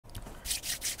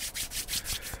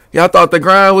Y'all thought the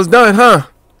grind was done, huh?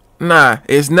 Nah,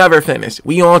 it's never finished.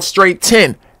 We on straight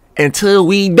 10 until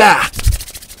we die.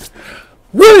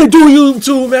 What it do,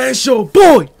 YouTube, man? It's your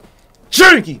boy,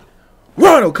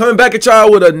 Jankyrondo, coming back at y'all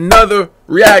with another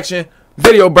reaction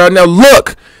video, bro. Now,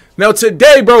 look. Now,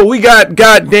 today, bro, we got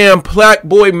goddamn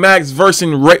Plaqueboymax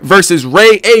versus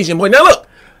Rayasianboy. Now, look.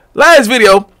 Last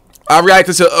video, I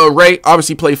reacted to Ray.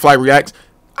 Obviously, played Flight Reacts.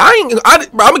 I'm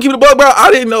gonna keep it a bug, bro.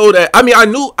 I didn't know that. I mean,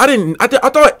 I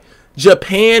thought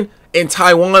Japan and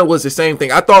Taiwan was the same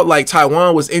thing. I thought like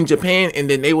Taiwan was in Japan, and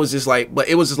then they was just like, but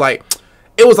it was just like,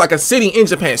 it was like a city in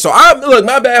Japan. So look,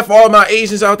 my bad for all my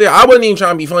Asians out there. I wasn't even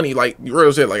trying to be funny, like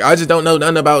real shit. Like I just don't know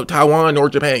nothing about Taiwan or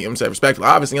Japan. You know what I'm saying? Respectfully,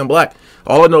 obviously I'm black.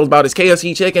 All I know about is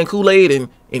KFC chicken, Kool-Aid,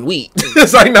 and weed.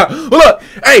 It's like, nah. Well, look,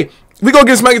 hey, we gonna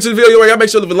get smack into the video. Y'all make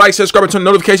sure to like, subscribe, and turn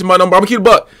the notification button on. I'm gonna keep it a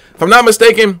buck. If I'm not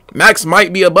mistaken, Max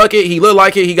might be a bucket. He look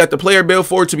like it. He got the player build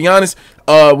for it, to be honest.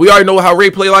 We already know how Ray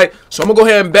play like, so I'm gonna go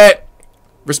ahead and bet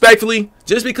respectfully,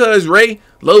 just because Ray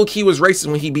low key was racist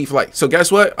when he beat Flight. So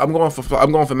guess what? I'm going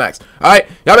for Max. All right,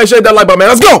 y'all make sure to hit that like button, man.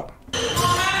 Let's go.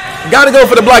 Gotta go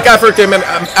for the black African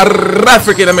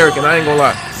American. I ain't gonna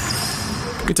lie.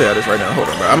 Let me tell you this right now. Hold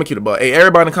on, bro. I'm gonna keep it a buck. Hey,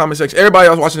 everybody in the comment section, everybody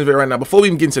else watching this video right now, before we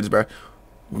even get into this, bro.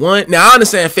 Now I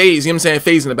understand FaZe, you know what I'm saying?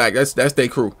 FaZe in the back. That's their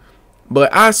crew.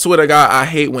 But I swear to God, I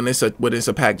hate when it's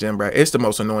a pack gym, bro. It's the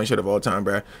most annoying shit of all time,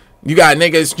 bro. You got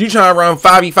niggas, you trying to run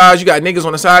 5v5s, you got niggas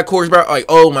on the side course, bro. Like,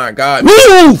 oh my God.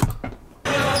 Move!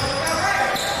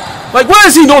 Like, what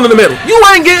is he doing in the middle? You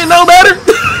ain't getting no better.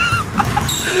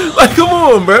 Like, come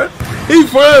on, bro. He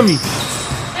from me.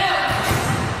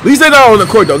 At least they not on the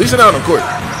court, though. At least they not on the court.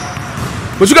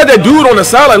 But you got that dude on the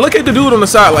side. Like, look at the dude on the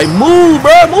side. Like, move,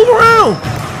 bro. Move around.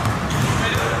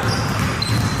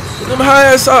 Them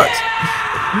high ass socks.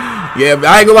 Yeah,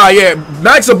 I ain't gonna lie. Yeah,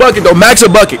 Max a bucket though. Max a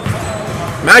bucket.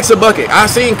 Max a bucket. I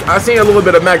seen a little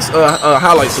bit of Max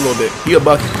highlights a little bit. He a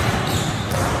bucket.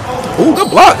 Ooh, good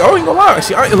block. I ain't gonna lie.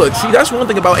 See, look. See, that's one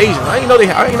thing about Asians. I didn't know they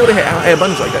had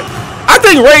bunnies like that. I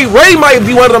think Ray might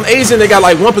be one of them Asians that got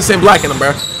like 1% black in them,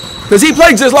 bro. Cause he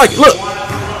played just like it. Look.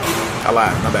 I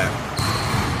lied. My bad.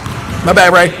 My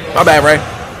bad, Ray. My bad, Ray.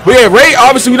 But yeah, Ray.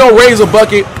 Obviously, we know Ray's a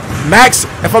bucket. Max,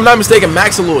 if I'm not mistaken,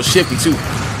 Max a little shifty too.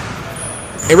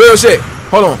 And real shit.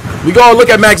 Hold on. We gonna look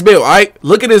at Max build, alright?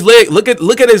 Look at his leg. Look at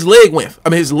his leg length. I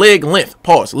mean his leg length.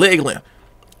 Pause. Leg length.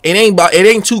 It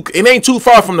ain't too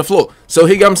far from the floor. So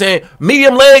he got, I'm saying,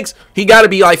 medium legs, he gotta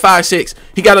be like 5'6".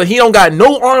 He don't got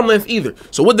no arm length either.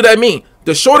 So what did that mean?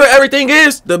 The shorter everything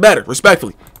is, the better,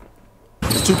 respectfully.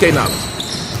 It's 2K knowledge.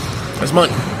 That's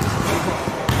money.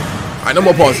 Alright, no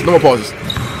more pauses. No more pauses.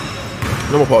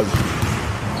 No more pauses.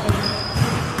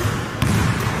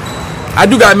 I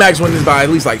do got Max win this by at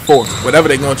least like 4. Whatever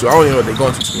they're going to. I don't even know what they're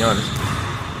going to be honest.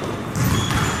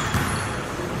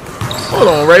 Hold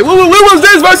on, Ray. What was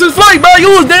this versus Flight, bro? You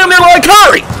was damn near like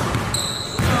Curry.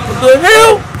 What the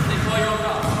hell?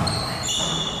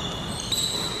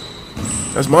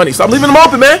 That's money. Stop leaving them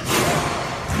open, man.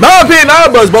 My opinion,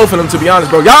 I'll buzz both of them, to be honest,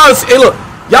 bro. Y'all, hey, look.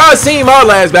 Y'all seen my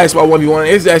last basketball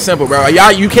 1v1. It's that simple, bro.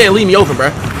 Y'all, you can't leave me open, bro.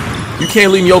 You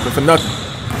can't leave me open for nothing.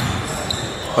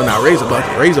 Oh, nah, Ray's a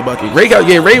bucket. Ray's a bucket. Ray got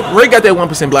that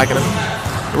 1% black in him.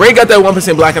 Ray got that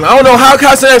 1% black in him. I don't know how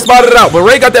CashApp spotted it out, but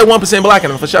Ray got that 1% black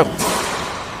in him for sure. Ooh!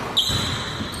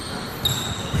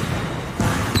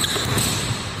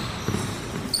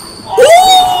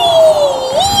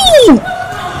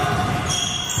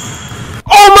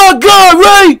 Oh my God,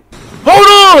 Ray! Hold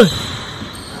on!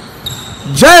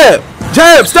 Jab,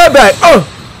 step back. Ooh,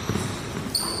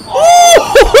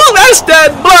 that's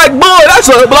that black boy. That's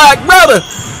a black brother.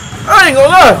 I ain't gonna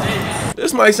lie.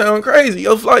 This might sound crazy.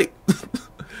 Yo, Flight.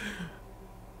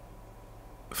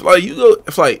 Flight, you go.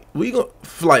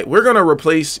 Flight, we're gonna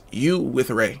replace you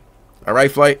with Ray. All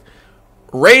right, Flight.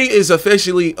 Ray is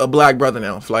officially a black brother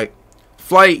now. Flight,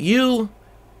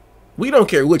 we don't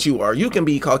care what you are. You can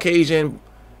be Caucasian,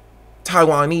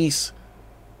 Taiwanese,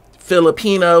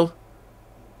 Filipino,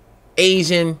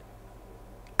 Asian,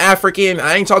 African.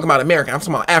 I ain't talking about American. I'm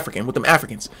talking about African with them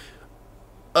Africans.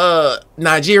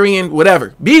 Nigerian,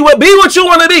 whatever. Be what you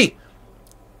want to be.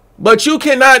 But you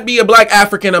cannot be a black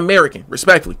African American,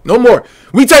 respectfully. No more.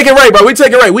 We taking Ray, bro. We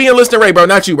taking Ray. We enlisting Ray, bro.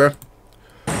 Not you, bro.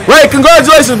 Ray,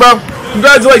 congratulations, bro.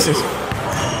 Congratulations.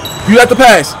 You got the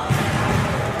pass.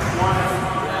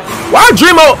 Why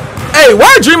Dreamo? Hey,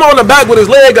 why Dreamo on the back with his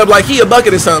leg up like he a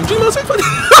bucket or something? Dreamo, say funny.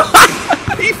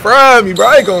 He fried me, bro.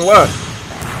 I ain't gonna lie.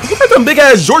 Look at them big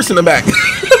ass jorts in the back.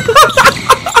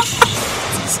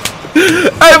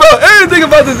 Hey, bro, everything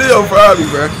about the deal fried me,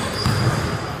 bro.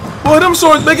 Boy, them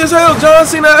shorts big as hell. John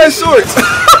Cena ass shorts.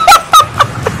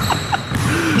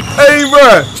 Hey,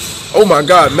 bro. Oh my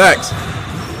God, Max.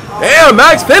 Damn,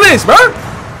 Max, finish, bro.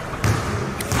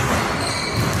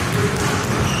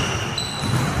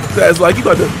 That's like you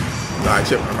got to. Nah,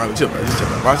 chill, man. Chill, man. Just chill,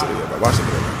 man. Watch it, man. Watch it,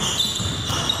 man.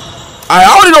 I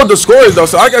already know what the score is though,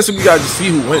 so I guess we gotta just see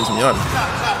who wins. To be honest,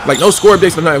 like no score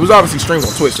updates for nothing. It was obviously streamed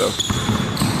on Twitch, so.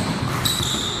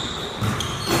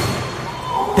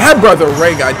 That brother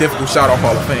Ray got difficult shot on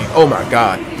Hall of Fame. Oh my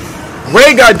God,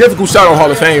 Ray got difficult shot on Hall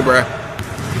of Fame, bruh.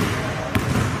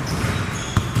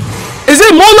 Is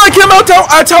it more like him out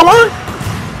Taiwan?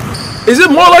 Is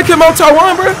it more like him out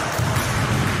Taiwan, bruh?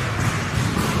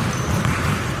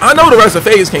 I know the rest of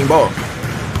Vegas can't ball.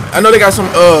 I know they got some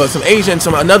Asian,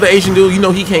 another Asian dude. You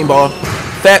know he can't ball.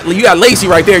 You got Lacey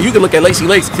right there. You can look at Lacey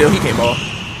till he can't ball.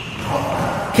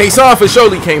 K-Son for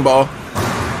surely can't ball.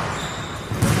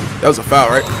 That was a foul,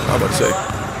 right? I was about to say.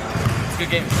 It's a good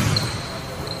game.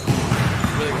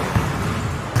 Really good.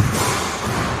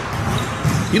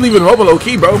 He leaving him open low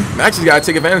key, bro. Max just gotta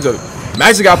take advantage of it.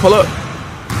 Max just gotta pull up.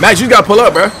 Max, you gotta pull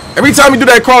up, bro. Every time he do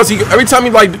that cross, every time he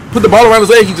like put the ball around his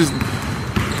leg, he just.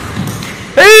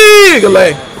 Hey, good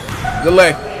leg. Good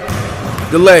leg.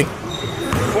 Good leg.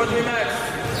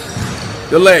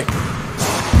 Good leg.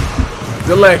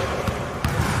 Good leg.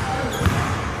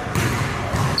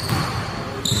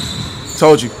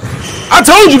 Told you. I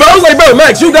told you, bro. I was like, bro,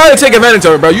 Max, you gotta take advantage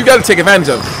of it, bro. You gotta take advantage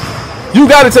of it. You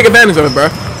gotta take advantage of it, bro.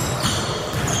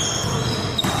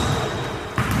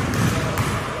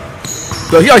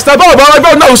 So he like, stop ball, bro. Like,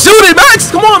 bro, no, shoot it,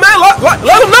 Max. Come on, man.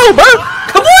 Let him know, bro.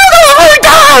 Come on, oh my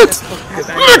God.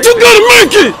 Max, you gotta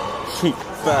make it.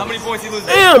 How many points you lose?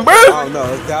 Damn, bro. I don't know,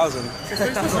 1,000.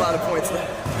 That's a lot of points.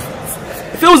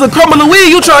 If it was a crumb of the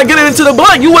weed, you try to get it into the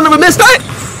blunt, you wouldn't have missed that.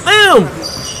 Damn.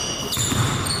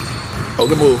 Oh,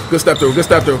 good move. Good step through. Good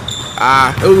step through.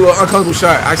 Ah, it was a little uncomfortable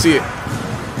shot. I see it.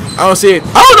 I don't see it.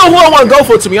 I don't know who I want to go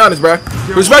for, to be honest, bro.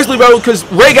 Especially, bro, because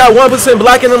Ray got 1%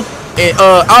 black in him, and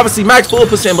obviously Max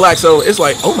 4% black. So it's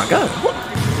like, oh my God. What?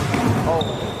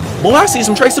 Boy, I see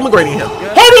some Tracy McGrady in him.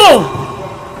 Hold on.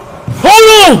 Hold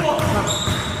on.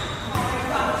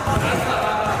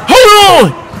 Hold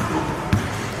on.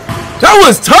 That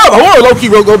was tough. I want to low-key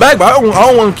go back, but I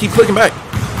don't want to keep clicking back.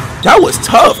 That was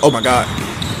tough. Oh my God.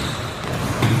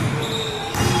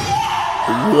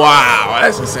 Wow,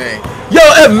 that's insane. Yo,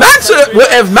 if Max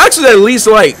was at least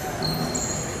like,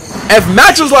 if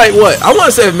Max was like what? I want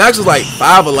to say if Max was like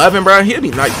 5'11", bro, he'd be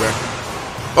nice, bro.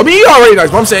 I mean, he already nice,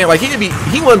 but I'm saying like he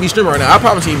wouldn't be streaming right now. I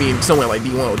promise he'd be somewhere like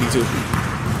D1 or D2.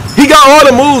 He got all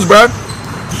the moves, bro.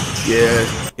 Yeah,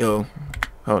 yo,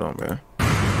 hold on, bro.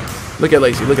 Look at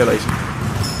Lacey. Look at Lacey.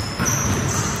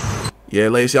 Yeah,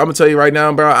 Lacey. I'm gonna tell you right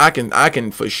now, bro. I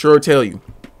can for sure tell you.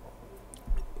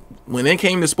 When it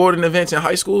came to sporting events in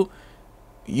high school,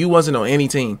 you wasn't on any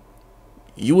team.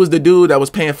 You was the dude that was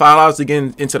paying $5 to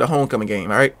get into the homecoming game,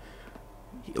 all right?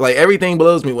 Like everything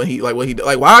blows me when he like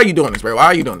why are you doing this, bro? Why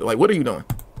are you doing it? Like what are you doing?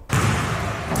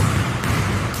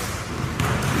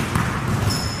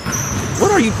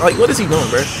 What are you like? What is he doing,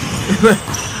 bro?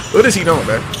 What is he doing,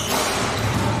 bro?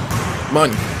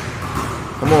 Money.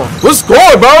 Come on. Let's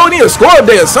score, bro. We need a score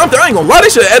update or something. I ain't gonna lie. They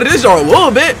should have edited this on a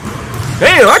little bit.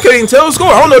 Damn, I couldn't even tell the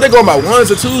score. I don't know if they're going by 1s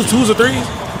or 2s, 2s or 3s.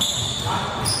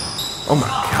 Oh my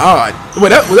God. Wait,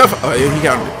 was that oh yeah, he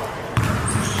counted it.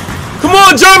 Come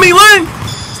on, Jeremy Lin.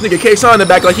 This nigga K-Son in the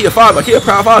back like he a father, like he a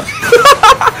proud father.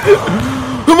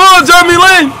 Come on, Jeremy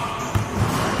Lin.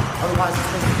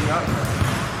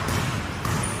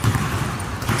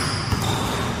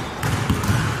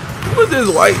 Who's this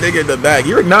white nigga in the back?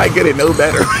 You're not getting no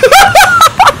better.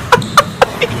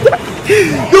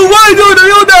 You white dude,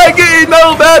 you're not getting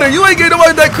no better. You ain't getting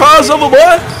nobody that crossover,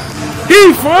 boy.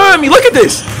 He from me. Look at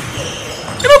this.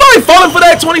 Ain't nobody falling for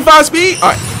that 25 speed. All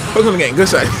right, focus on the game. Good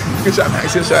shot. Good shot,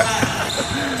 Max. Good shot.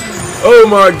 Oh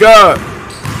my God.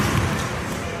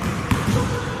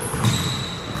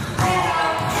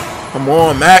 Come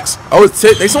on, Max. Oh, it's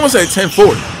 10. Someone said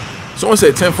 10-4. Someone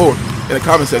said 10-4 in the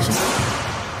comment section.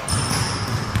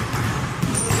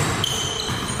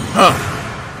 Huh.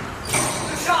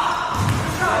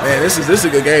 Man, this is a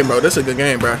good game, bro. This is a good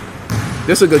game, bro.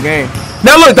 This is a good game.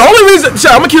 Now, look, the only reason,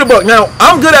 I'm gonna keep it a buck. Now,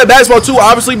 I'm good at basketball too,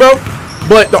 obviously, bro.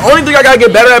 But the only thing I gotta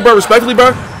get better at, bro, respectfully, bro,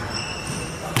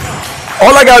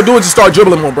 all I gotta do is just start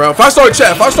dribbling more, bro. If I start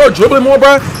dribbling more,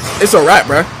 bro, it's a wrap,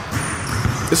 bro.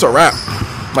 It's a wrap.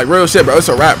 Like real shit, bro. It's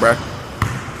a wrap, bro.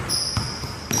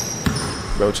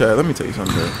 Bro, Chad, let me tell you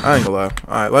something, bro. I ain't gonna lie.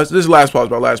 All right, this is last pause,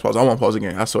 bro. Last pause. I won't pause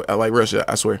again. I swear. I like real shit.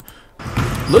 I swear.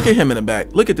 Look at him in the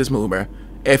back. Look at this move, bro.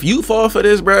 If you fall for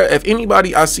this, bro, if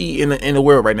anybody I see in the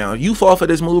world right now, if you fall for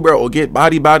this move, bro, or get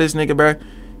bodied by this nigga, bro,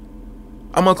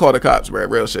 I'm gonna call the cops, bro.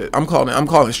 Real shit. I'm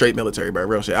calling straight military, bro.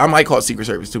 Real shit. I might call Secret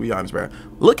Service, to be honest, bro.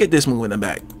 Look at this move in the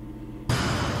back.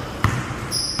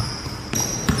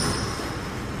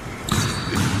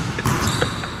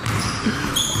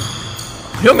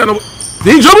 He don't got no.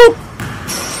 Did he dribble?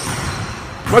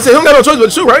 I said he don't got no choice but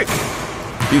to shoot, right?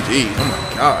 GG. Oh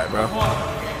my god, bro.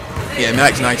 Yeah,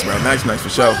 Max nice, bro. Max nice for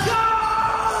sure.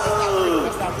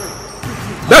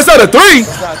 That's not a three.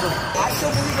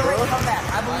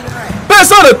 That's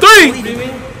not a three.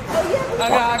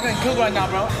 I can cook right now,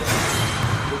 bro.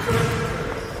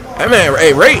 Hey man,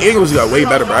 hey, Ray Ingles got way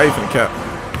better, bro. I ain't finna cap.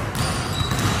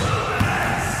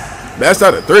 That's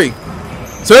not a three.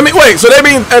 So that mean, wait. So that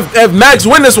means if Max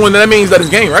win this one, then that means that it's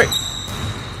game, right?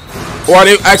 Or are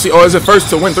they actually? Or is it first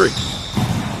to win three?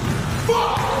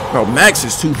 Bro, Max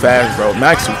is too fast, bro.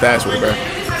 Max too fast with it, bro.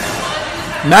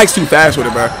 Max too fast with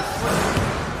it, bro.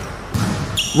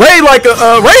 Ray like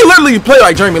Ray literally play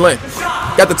like Jeremy Lin.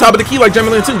 Got the top of the key like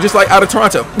Jeremy Lin too, just like out of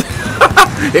Toronto.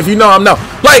 If you know, I'm no.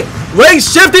 Like Ray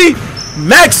shifty,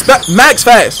 Max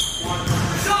fast.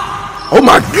 Oh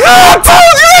my God! I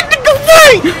told you that nigga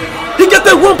Ray. He got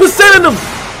that 1% in him.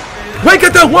 Ray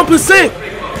got that 1%.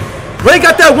 Ray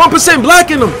got that 1% black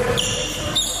in him.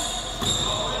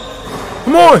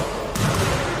 Come on.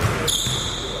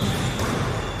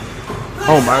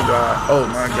 Oh my God. Oh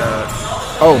my God.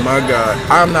 Oh my God.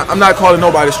 I'm not calling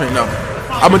nobody stream now.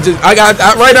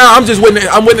 Right now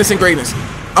I'm witnessing greatness.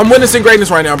 I'm witnessing greatness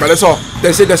right now, bro. That's all.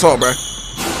 That's it, that's all, bro.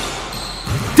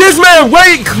 This man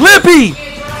Ray Clippy.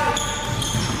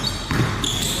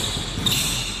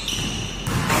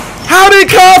 How did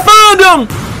Kai find him?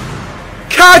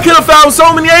 Kai could have found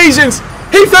so many Asians.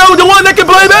 He found the one that can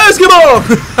play basketball.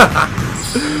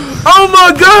 Oh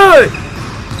my God.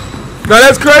 Now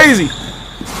that's crazy.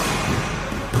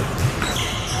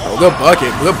 Oh, good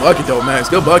bucket. Good bucket though, Max.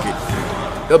 Good bucket.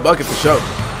 Good bucket for sure.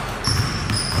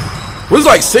 It was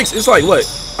like 6. It's like what?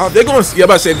 They're going, yeah,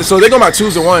 I'm about to say, so they're going by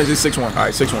 2s and 1s. It's 6-1. All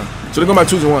right, 6-1. So they're going by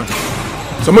 2s and 1s.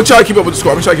 So I'm going to try to keep up with the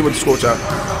score. I'm going to try to keep up with the score, child.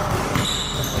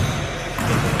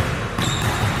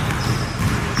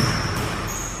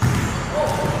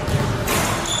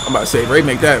 I'm about to say, Ray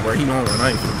make that where he don't run. I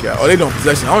ain't finna care. Oh, they don't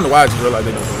possession. I don't know why I just realized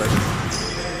they don't possession.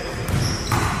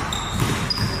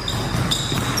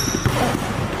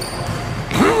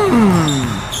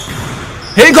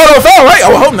 He didn't call no foul, right? I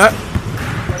would hope not.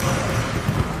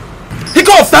 He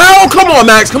called foul? Come on,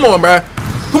 Max. Come on, bro.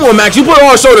 Come on, Max. You put it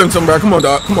on shoulder into him, bro. Come on,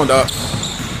 dog. Come on, dog.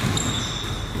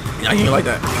 Yeah, he ain't like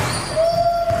that.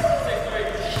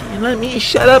 Let me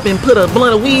shut up and put a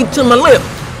blunt of weed to my lip.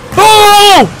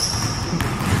 Oh!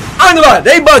 I ain't gonna lie.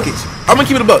 They buckets. I'm gonna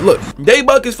keep it a buck. Look, they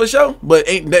buckets for sure, but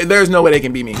there's no way they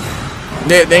can beat me.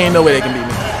 There ain't no way they can beat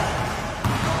me.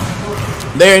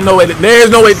 There ain't no way. There's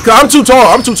no way. Cause I'm too tall.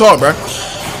 I'm too tall, bro.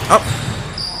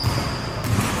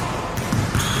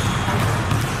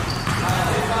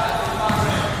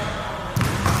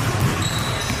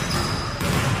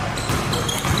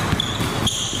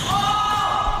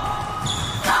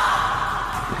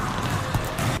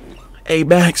 Hey,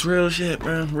 Max, real shit,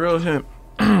 bro. Real shit.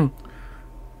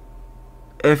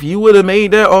 If you would have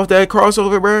made that off that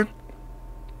crossover, bro,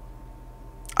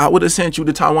 I would have sent you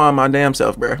to Taiwan my damn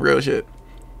self, bro. Real shit.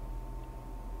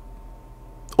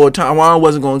 Or Taiwan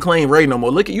wasn't gonna claim Ray no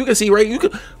more. Look at, you can see Ray. You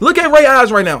can look at Ray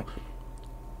eyes right now.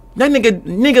 That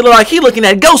nigga look like he looking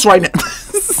at ghosts right now.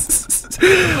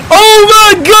 Oh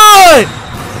my God!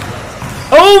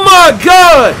 Oh my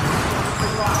God!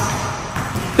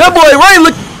 That boy Ray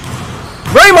look.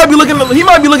 Ray might be looking. He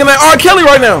might be looking at R. Kelly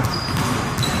right now.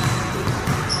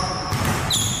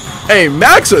 Hey,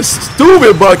 Max a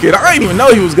stupid bucket. I didn't even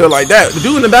know he was good like that. The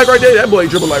dude in the back right there, that boy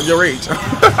dribble like your age.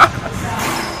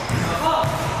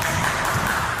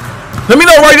 Let me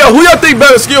know right now who y'all think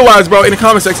better skill wise, bro, in the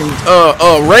comment section.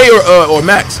 Ray or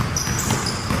Max.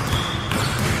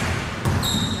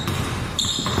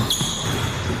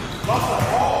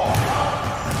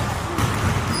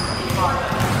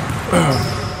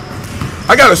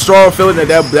 I got a strong feeling that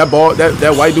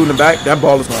that white dude in the back, that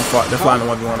ball is gonna fly. They're flying the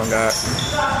 1v1 on God.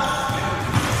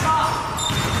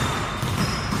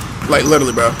 Like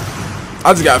literally, bro.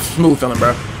 I just got a smooth feeling,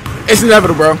 bro. It's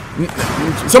inevitable, bro.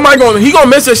 He gonna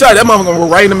miss a shot. That motherfucker gonna go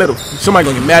right in the middle. Somebody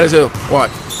gonna get mad as hell.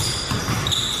 Watch.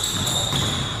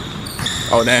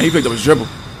 Oh damn, he picked up his dribble.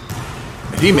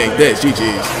 If he make this,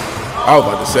 GG's. I was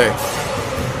about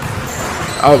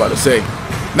to say.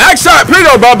 Max shot pretty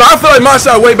though, bro, but I feel like my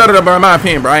shot way better than my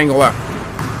opinion, bro. I ain't gonna lie.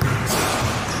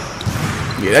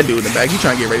 Yeah, that dude in the back, he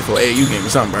trying to get ready for an AAU game or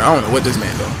something, bro. I don't know what this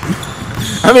man doing.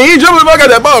 I mean, he dribbling the fuck out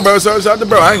that ball, bro. So shout out to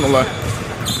bro. I ain't gonna lie.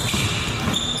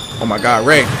 Oh my God,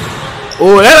 Ray.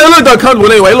 Oh, that looked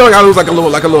uncomfortable anyway. It looked like a little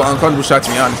uncomfortable shot,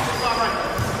 to be honest.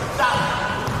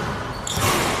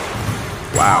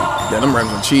 Wow. Yeah, them rims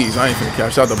and cheese. I ain't finna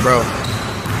cap. Shout out to bro.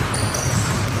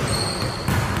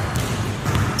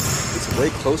 It's way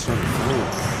closer on the phone.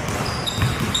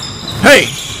 Hey!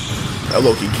 That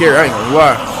low-key carry. I ain't gonna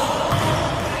lie.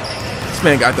 This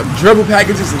man got the dribble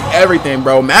packages and everything,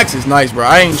 bro. Max is nice, bro.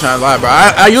 I ain't trying to lie, bro.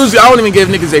 I don't even give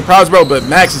niggas their props, bro, but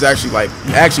Max is actually like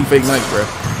fake nice, bro.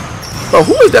 Bro,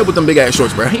 who is that with them big ass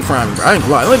shorts, bro? He frying me, bro. I ain't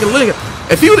gonna lie. Look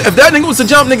at. If that nigga was to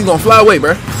jump, nigga gonna fly away,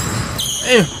 bro.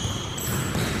 Damn.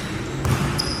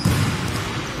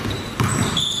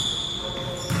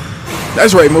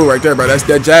 That's Ray move right there, bro. That's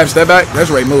that jab step back. That's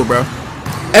Ray move, bro.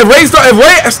 If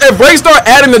Ray start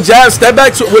adding the jab step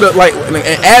back to with a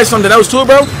and add something else to it,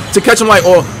 bro, to catch him like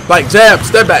jab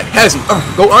step back, has he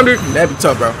go under? That'd be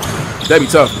tough, bro. That'd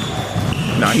be tough.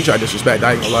 Nah, he tried to disrespect.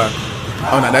 I ain't gonna lie.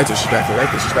 Oh no, that's disrespectful.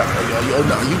 That's disrespectful. Yo,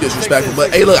 no, you disrespectful.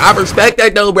 But hey, look, I respect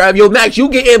that though, bro. Yo, Max, you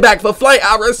getting back for flight.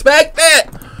 I respect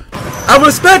that. I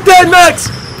respect that, Max.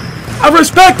 I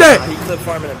respect that. He clip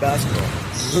farming in basketball.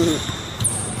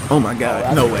 Oh my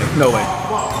God, no way, no way.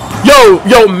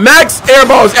 Yo, Max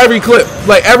airballs every clip.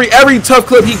 Like every tough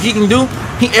clip he can do,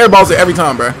 he airballs it every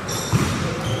time, bro.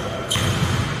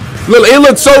 Look, it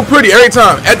looks so pretty every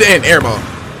time. At the end, airball.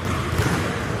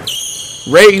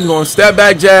 Ray, he's gonna step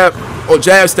back jab, or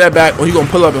jab step back, or he gonna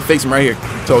pull up and face him right here.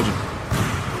 Told you.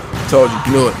 Told you.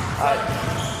 You knew it.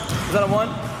 Is that a 1?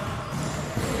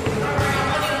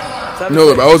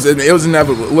 No, bro. It was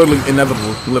inevitable. Literally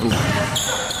inevitable. Literally.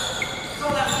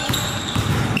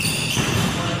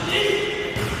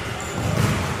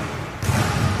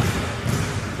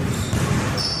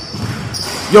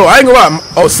 Yo, I ain't gonna lie.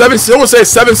 Oh, someone said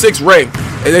 7'6" Ray.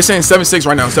 Hey, they're saying 7'6"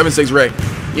 right now. 7'6" Ray.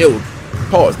 Yo,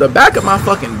 pause. The back of my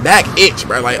fucking back itch,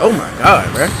 bro. Like, oh my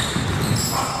God, bro.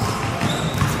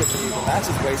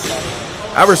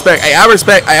 I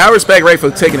respect Ray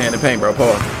for taking it in the paint, bro.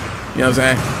 Pause. You know what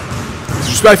I'm saying?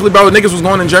 Respectfully, bro, niggas was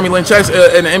going in Jeremy Lin checks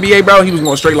in the NBA, bro. He was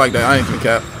going straight like that. I ain't finna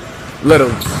cap.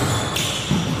 Literally.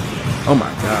 Oh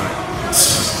my God.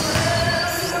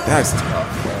 That's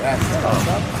tough, bro. That's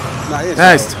tough.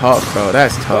 That's tough, bro.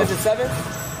 That's tough.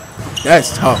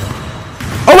 That's tough.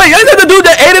 Oh wait, ain't that the dude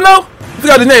that 8-0? I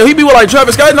forgot his name. He be with like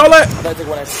Travis Scott and all that. I think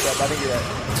when I step, I think you're right.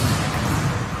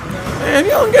 Man,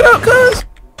 you don't get up, cuz.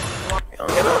 You don't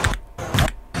get up.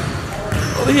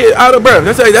 Over here, out of breath.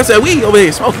 That's that weed over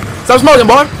here smoking. Stop smoking,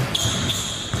 boy.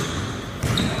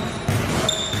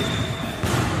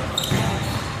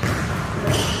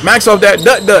 Max off that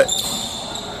dut.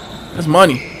 That's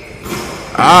money.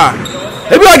 Ah.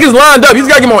 It be like he's lined up. He's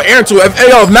gotta get more air into it.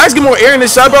 If Max get more air in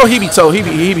this shot, bro, he be tough.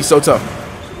 He be so tough.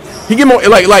 He get more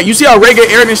like you see how Ray get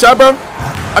air in this shot, bro?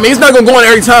 I mean, he's not gonna go in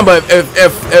every time, but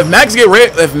if Max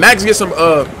get some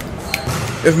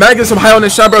high on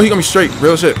this shot, bro, he gonna be straight.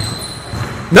 Real shit.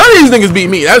 None of these niggas beat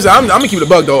me. I'm gonna keep it a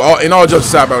bug though. In all jokes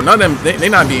aside, bro. None of them they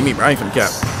not beating me, bro. I ain't finna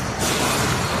cap.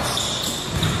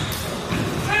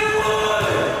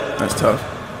 That's tough.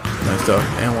 That's tough.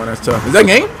 And one, that's tough. Is that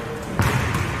game?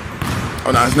 Oh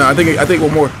no, it's not. I think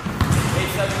one more.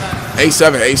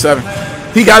 8-7.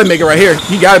 He gotta make it right here.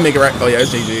 He gotta make it right. Oh yeah, that's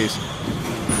GG's.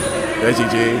 That's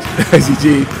GG's. That's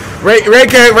GG. Ray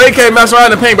can't mess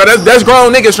around in the paint, bro. That's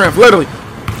grown nigga strength, literally.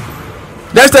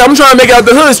 That's that. I'm trying to make it out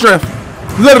the hood strength,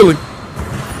 literally.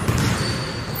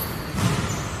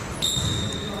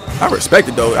 I respect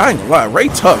it though. I ain't gonna lie. Ray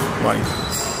tough. Like,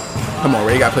 come on,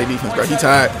 Ray. You gotta play defense, bro. He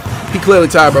tired. He clearly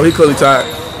tired, bro. He clearly tired.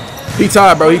 He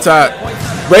tired, bro. He tired.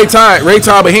 Ray tired,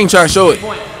 but he ain't trying to show it.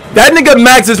 That nigga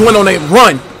Max just went on a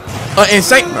run.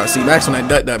 Insane. Bro, see, Max on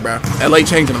that dut, bro. LA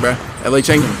changing him, bro. LA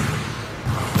changing him.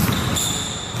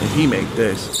 And he make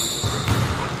this.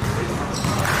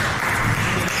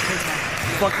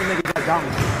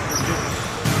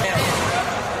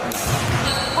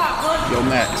 Yo,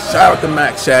 Max. Shout out to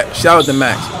Max, chat. Shout out to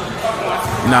Max.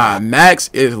 Nah, Max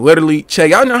is literally,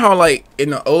 check. Y'all know how, like,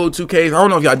 in the old 2Ks, I don't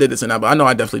know if y'all did this or not, but I know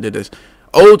I definitely did this.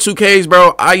 Old 2Ks,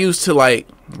 bro, I used to like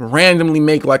randomly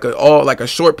make like a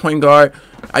short point guard.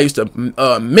 I used to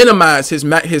minimize his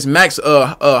max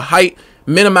height,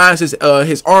 minimize his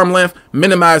arm length,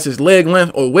 minimize his leg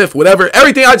length or width, whatever.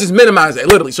 Everything I just minimize it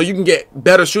literally so you can get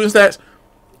better shooting stats.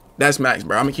 That's Max,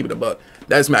 bro. I'm gonna keep it a buck.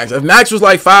 That's Max. If Max was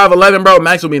like 5'11", bro,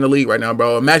 Max would be in the league right now,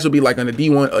 bro. Max would be like in a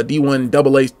D1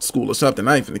 AA school or something.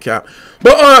 I ain't finna cap.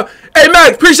 But hey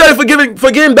Max, appreciate it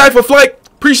for getting back for flight.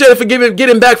 Appreciate it for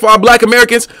getting back for our Black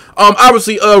Americans.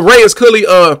 Obviously, Ray is clearly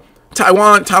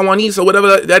Taiwanese or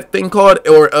whatever that thing called,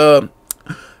 or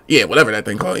Yeah, whatever that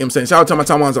thing called. You know what I'm saying? Shout out to my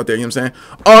Taiwans out there. You know what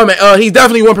I'm saying? He's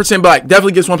definitely 1% black.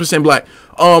 Definitely gets 1% black.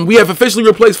 We have officially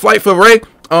replaced Flight for Ray.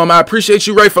 I appreciate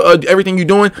you, Ray, for everything you're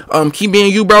doing. Keep being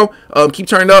you, bro. Keep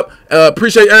turning up.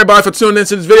 Appreciate everybody for tuning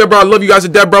into this video, bro. I love you guys to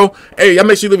death, bro. Hey, y'all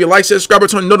make sure you leave your like, share, subscribe,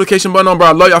 turn the notification button on, bro.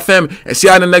 I love y'all, fam. And see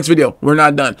y'all in the next video. We're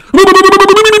not done.